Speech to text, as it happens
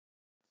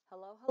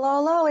Hello, hello,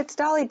 hello. It's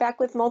Dolly back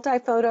with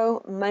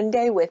Multi-Photo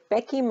Monday with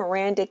Becky,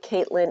 Miranda,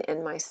 Caitlin,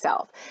 and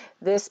myself.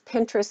 This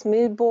Pinterest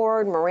mood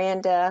board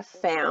Miranda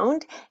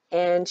found,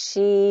 and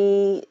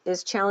she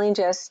is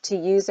challenging us to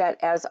use that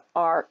as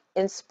our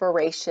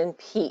inspiration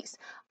piece.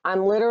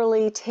 I'm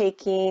literally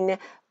taking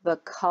the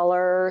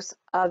colors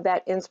of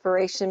that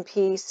inspiration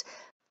piece,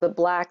 the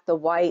black, the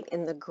white,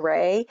 and the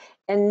gray,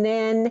 and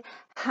then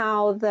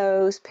how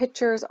those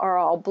pictures are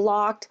all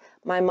blocked.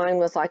 My mind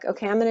was like,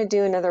 okay, I'm going to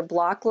do another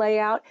block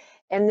layout.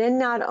 And then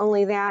not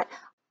only that,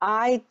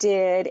 I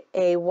did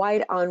a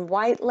white on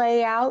white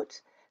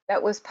layout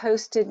that was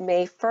posted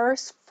May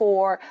 1st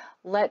for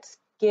Let's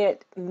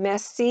Get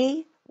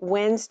Messy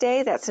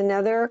Wednesday. That's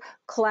another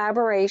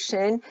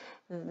collaboration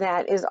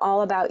that is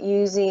all about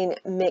using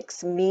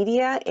mixed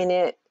media in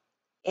it.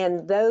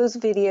 And those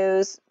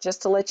videos,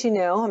 just to let you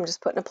know, I'm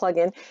just putting a plug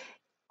in,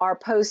 are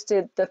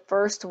posted the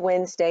first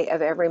Wednesday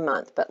of every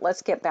month. But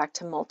let's get back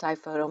to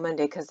Multi-Photo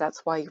Monday because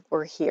that's why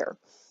we're here.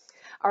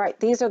 All right,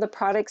 these are the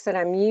products that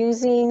I'm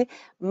using,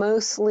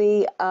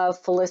 mostly of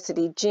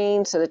Felicity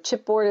Jane. So the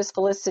chipboard is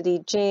Felicity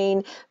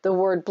Jane. The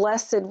word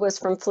blessed was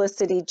from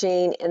Felicity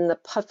Jane, and the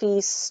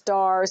puffy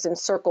stars and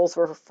circles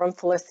were from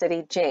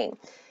Felicity Jane.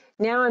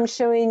 Now I'm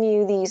showing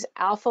you these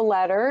alpha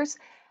letters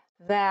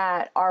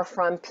that are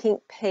from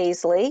Pink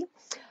Paisley.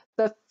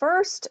 The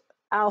first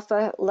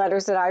alpha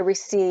letters that I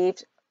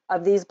received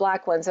of these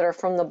black ones that are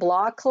from the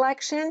blog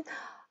collection,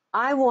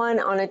 I won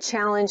on a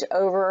challenge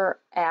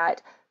over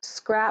at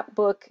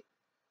Scrapbook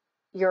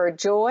Your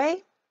Joy.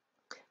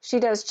 She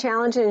does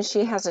challenges and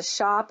she has a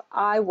shop.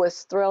 I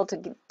was thrilled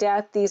to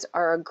death. These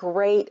are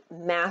great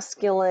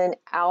masculine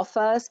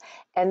alphas.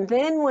 And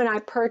then when I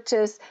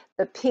purchased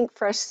the Pink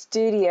Fresh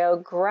Studio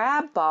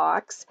grab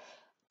box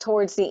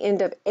towards the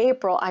end of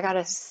April, I got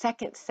a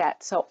second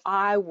set. So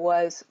I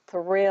was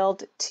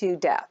thrilled to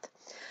death.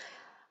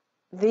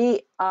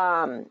 These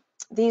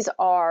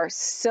are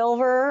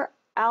silver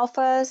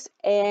alphas,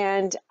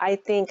 and I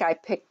think I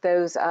picked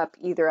those up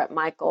either at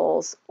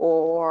Michael's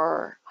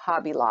or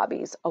Hobby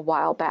Lobby's a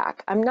while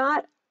back. I'm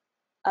not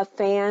a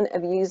fan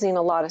of using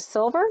a lot of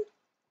silver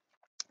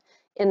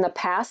in the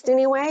past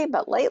anyway,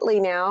 but lately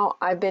now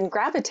I've been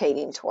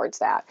gravitating towards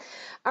that.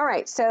 All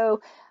right, so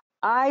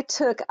I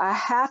took a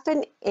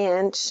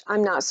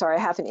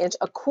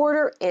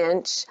quarter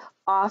inch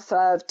off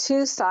of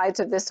two sides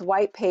of this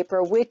white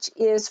paper, which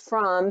is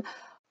from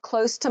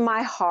Close to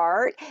My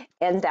Heart,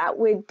 and that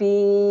would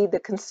be, the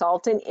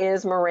consultant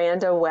is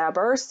Miranda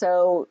Weber,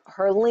 so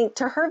her link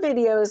to her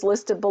video is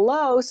listed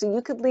below, so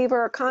you could leave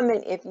her a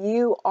comment if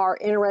you are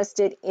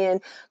interested in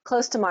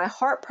Close to My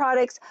Heart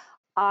products.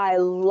 I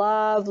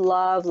love,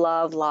 love,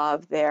 love,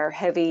 love their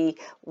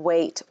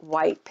heavyweight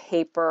white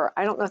paper.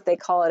 I don't know if they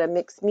call it a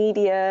mixed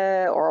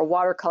media or a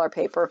watercolor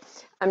paper.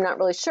 I'm not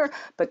really sure,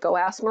 but go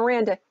ask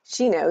Miranda.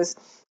 She knows.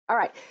 All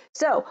right,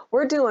 so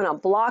we're doing a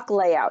block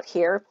layout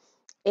here,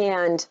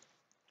 and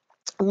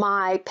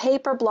my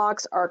paper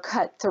blocks are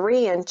cut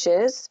 3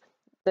 inches,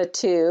 the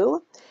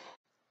two.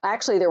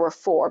 Actually, there were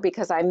 4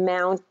 because I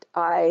mounted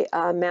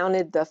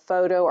the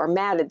photo, or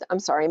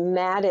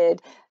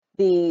matted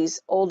these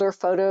older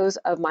photos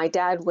of my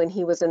dad when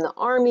he was in the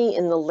Army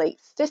in the late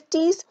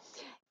 50s.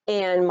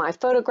 And my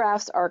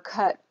photographs are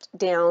cut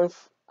down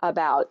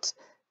about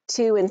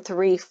 2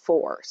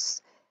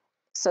 3/4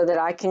 so that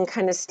I can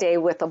kind of stay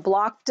with a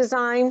block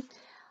design.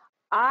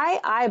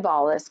 I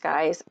eyeball this,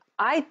 guys.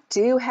 I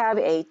do have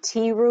a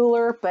T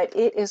ruler, but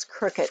it is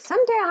crooked.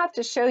 Someday I'll have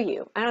to show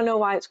you. I don't know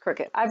why it's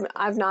crooked.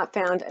 I've not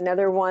found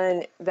another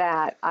one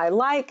that I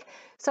like,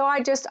 so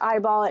I just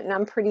eyeball it, and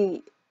I'm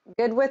pretty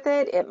good with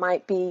it. It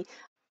might be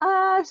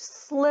a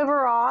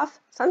sliver off.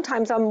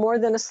 Sometimes I'm more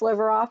than a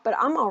sliver off, but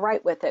I'm all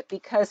right with it,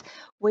 because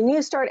when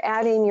you start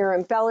adding your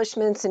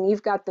embellishments and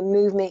you've got the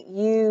movement,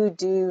 you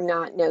do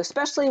not know,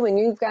 especially when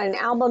you've got an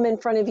album in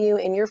front of you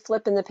and you're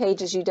flipping the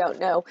pages, you don't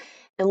know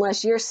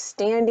unless you're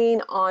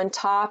standing on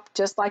top,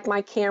 just like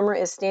my camera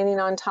is standing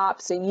on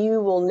top. So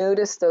you will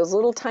notice those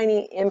little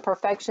tiny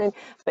imperfections,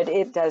 but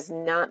it does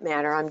not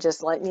matter. I'm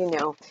just letting you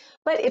know.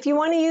 But if you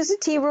want to use a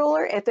T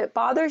ruler, if it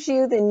bothers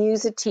you, then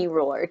use a T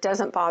ruler. It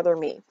doesn't bother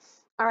me.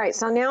 All right,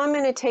 so now I'm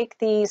going to take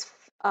these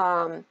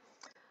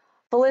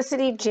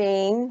Felicity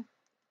Jane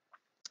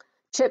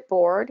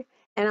chipboard,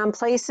 and I'm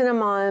placing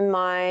them on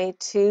my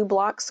 2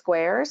 block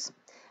squares.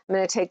 I'm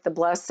going to take the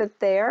blessed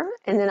there,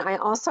 and then I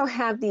also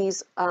have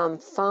these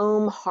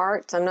foam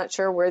hearts. I'm not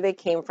sure where they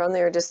came from.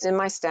 They were just in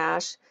my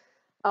stash.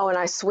 Oh, and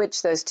I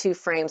switched those 2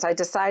 frames. I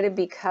decided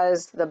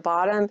because the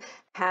bottom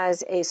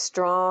has a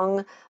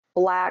strong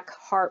black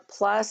heart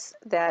plus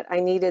that I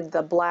needed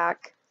the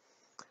black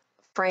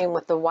frame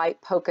with the white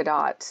polka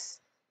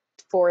dots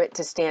for it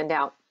to stand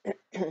out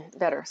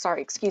better.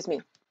 Sorry, excuse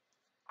me.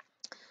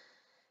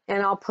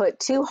 And I'll put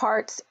 2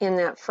 hearts in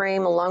that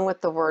frame along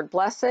with the word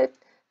blessed.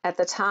 At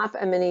the top,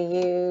 I'm going to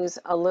use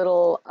a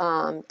little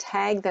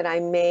tag that I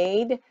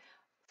made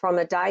from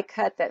a die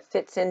cut that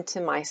fits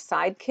into my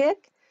sidekick.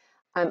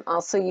 I'm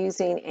also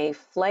using a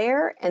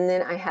flare, and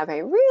then I have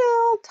a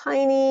real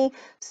tiny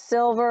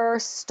silver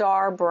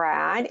star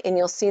brad, and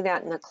you'll see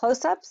that in the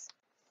close-ups.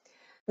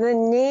 The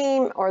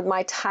name or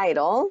my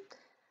title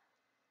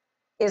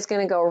is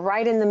going to go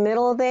right in the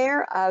middle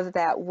there of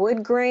that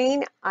wood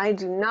grain. I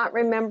do not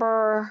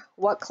remember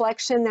what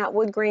collection that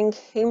wood grain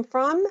came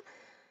from.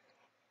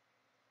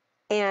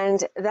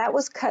 And that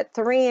was cut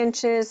 3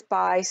 inches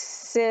by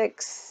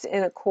 6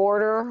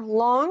 1/4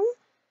 long.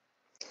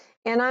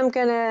 And I'm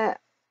going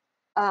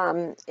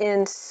to,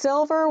 in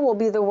silver will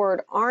be the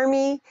word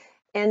Army,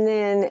 and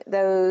then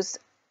those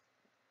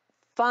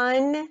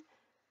fun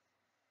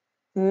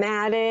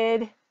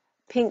matted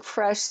Pink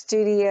Fresh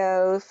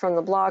Studio from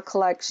the blog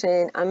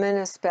collection. I'm going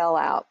to spell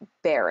out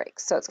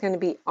Barracks. So it's going to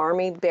be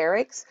Army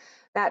Barracks.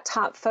 That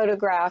top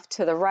photograph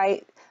to the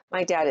right,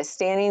 my dad is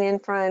standing in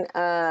front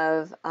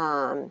of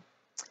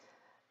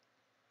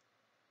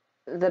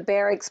the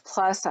Barracks,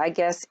 plus I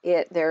guess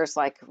there's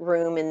like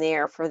room in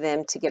there for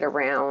them to get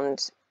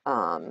around,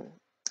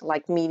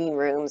 like meeting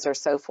rooms or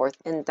so forth.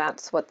 And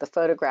that's what the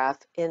photograph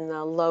in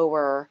the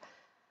lower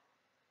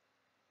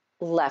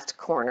left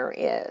corner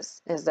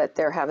is that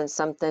they're having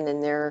something,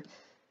 and they're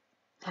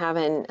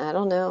having, I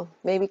don't know,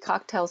 maybe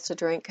cocktails to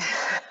drink,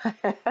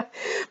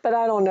 but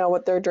I don't know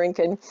what they're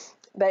drinking.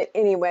 But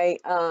anyway,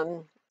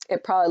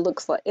 it probably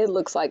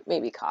looks like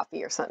maybe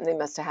coffee or something. They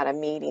must have had a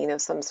meeting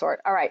of some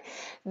sort. All right,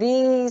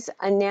 these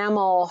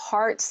enamel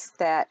hearts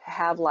that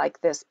have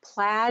like this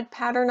plaid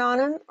pattern on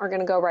them are going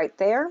to go right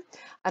there.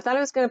 I thought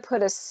I was going to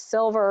put a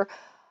silver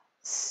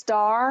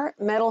star,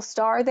 metal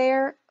star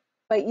there,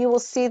 but you will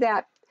see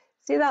that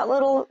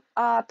little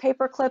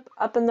paper clip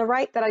up in the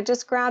right that I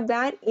just grabbed.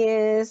 That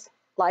is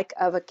like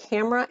of a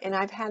camera, and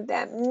I've had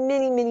that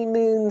many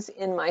moons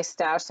in my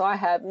stash, so I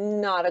have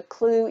not a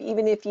clue.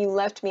 Even if you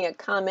left me a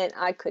comment,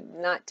 I could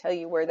not tell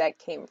you where that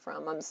came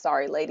from. I'm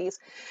sorry, ladies.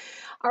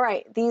 All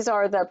right, these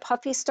are the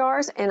puffy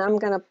stars, and I'm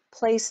going to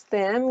place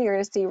them, you're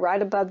going to see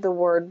right above the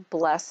word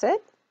blessed.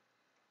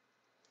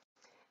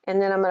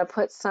 And then I'm going to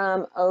put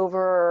some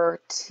over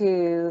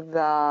to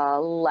the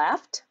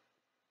left.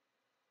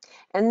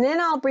 And then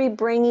I'll be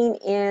bringing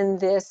in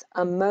this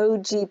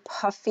emoji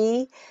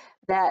puffy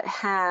that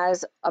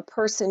has a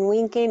person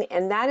winking,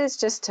 and that is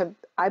just to,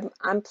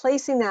 I'm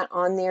placing that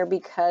on there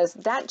because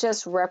that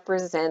just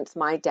represents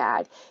my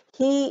dad.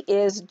 He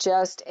is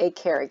just a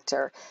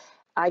character.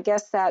 I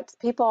guess that's,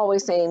 people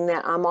always saying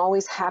that I'm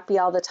always happy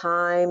all the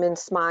time and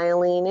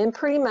smiling, and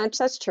pretty much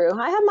that's true.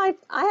 I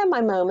have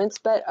my moments,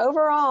 but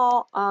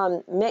overall,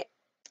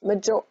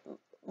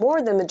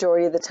 more than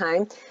majority of the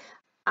time,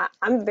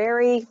 I'm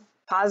very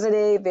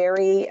positive,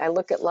 I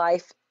look at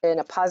life in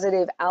a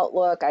positive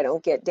outlook. I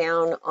don't get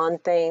down on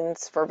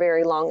things for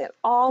very long at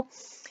all.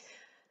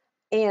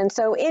 And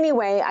so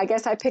anyway, I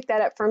guess I picked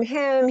that up from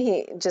him.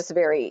 He just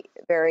very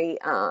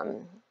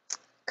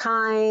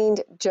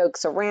kind,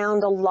 jokes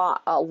around a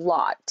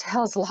lot,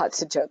 tells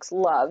lots of jokes,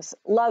 loves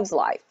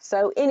life.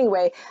 So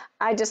anyway,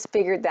 I just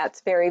figured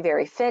that's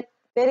very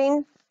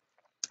fitting.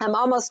 I'm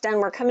almost done.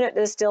 We're coming up to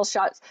the still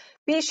shots.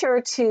 Be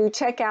sure to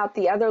check out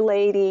the other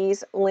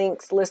ladies'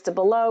 links listed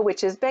below,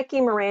 which is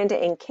Becky, Miranda,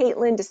 and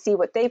Caitlin, to see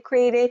what they've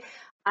created.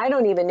 I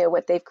don't even know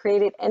what they've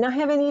created, and I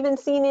haven't even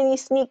seen any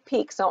sneak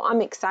peek, so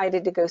I'm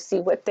excited to go see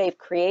what they've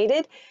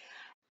created.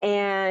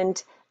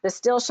 And the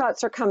still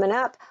shots are coming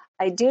up.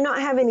 I do not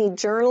have any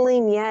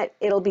journaling yet.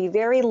 It'll be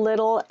very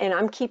little, and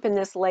I'm keeping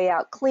this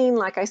layout clean.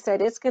 Like I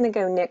said, it's going to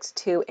go next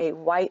to a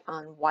white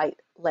on white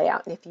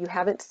layout. And if you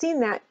haven't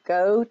seen that,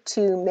 go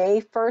to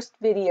May 1st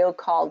video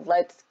called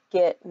Let's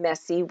Get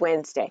Messy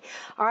Wednesday.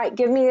 All right,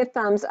 give me a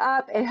thumbs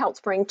up. It helps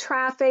bring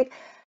traffic.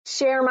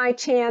 Share my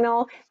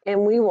channel,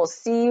 and we will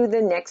see you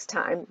the next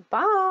time.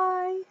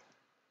 Bye.